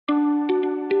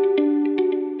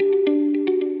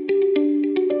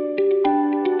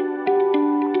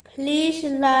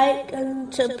like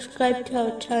and subscribe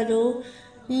to our channel.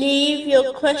 Leave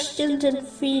your questions and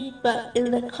feedback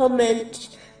in the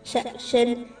comments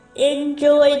section.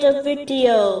 Enjoy the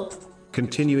video.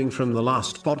 Continuing from the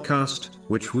last podcast,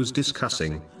 which was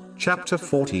discussing chapter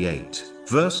 48,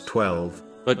 verse 12.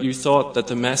 But you thought that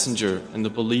the messenger and the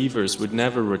believers would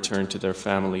never return to their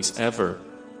families ever,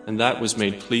 and that was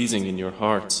made pleasing in your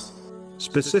hearts.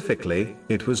 Specifically,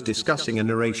 it was discussing a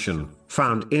narration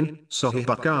found in Sahih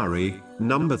Bukhari,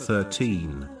 number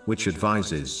 13, which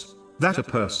advises that a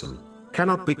person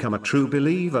cannot become a true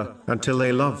believer until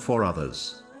they love for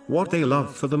others what they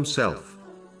love for themselves.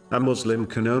 A Muslim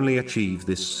can only achieve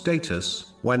this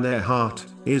status when their heart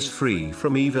is free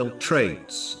from evil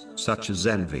traits, such as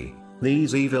envy.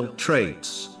 These evil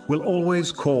traits will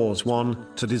always cause one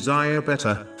to desire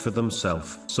better for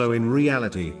themselves. So in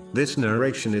reality, this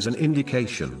narration is an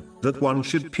indication that one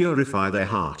should purify their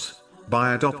heart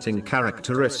by adopting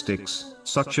characteristics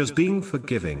such as being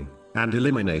forgiving, and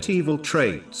eliminate evil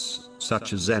traits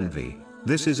such as envy.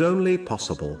 This is only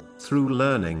possible through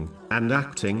learning and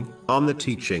acting on the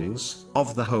teachings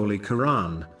of the Holy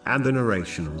Quran and the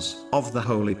narrations of the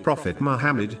Holy Prophet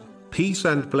Muhammad, peace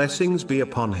and blessings be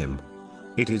upon him.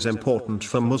 It is important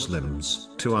for Muslims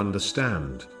to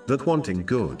understand that wanting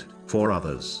good for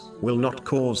others will not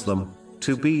cause them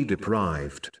to be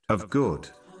deprived of good.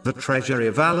 The treasury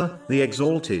of Allah, the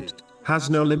Exalted, has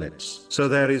no limits, so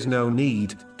there is no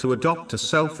need to adopt a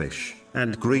selfish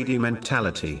and greedy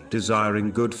mentality.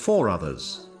 Desiring good for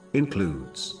others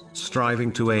includes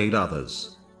striving to aid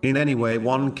others in any way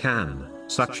one can,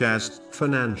 such as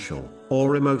financial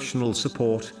or emotional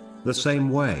support, the same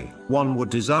way one would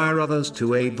desire others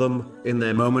to aid them in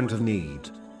their moment of need.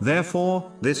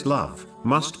 Therefore, this love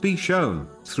must be shown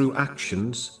through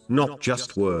actions, not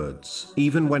just words.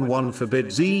 Even when one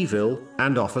forbids evil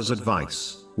and offers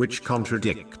advice which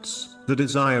contradicts the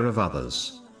desire of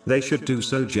others, they should do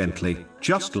so gently,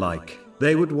 just like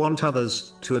they would want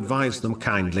others to advise them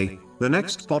kindly. The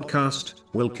next podcast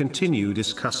will continue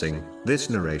discussing this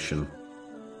narration.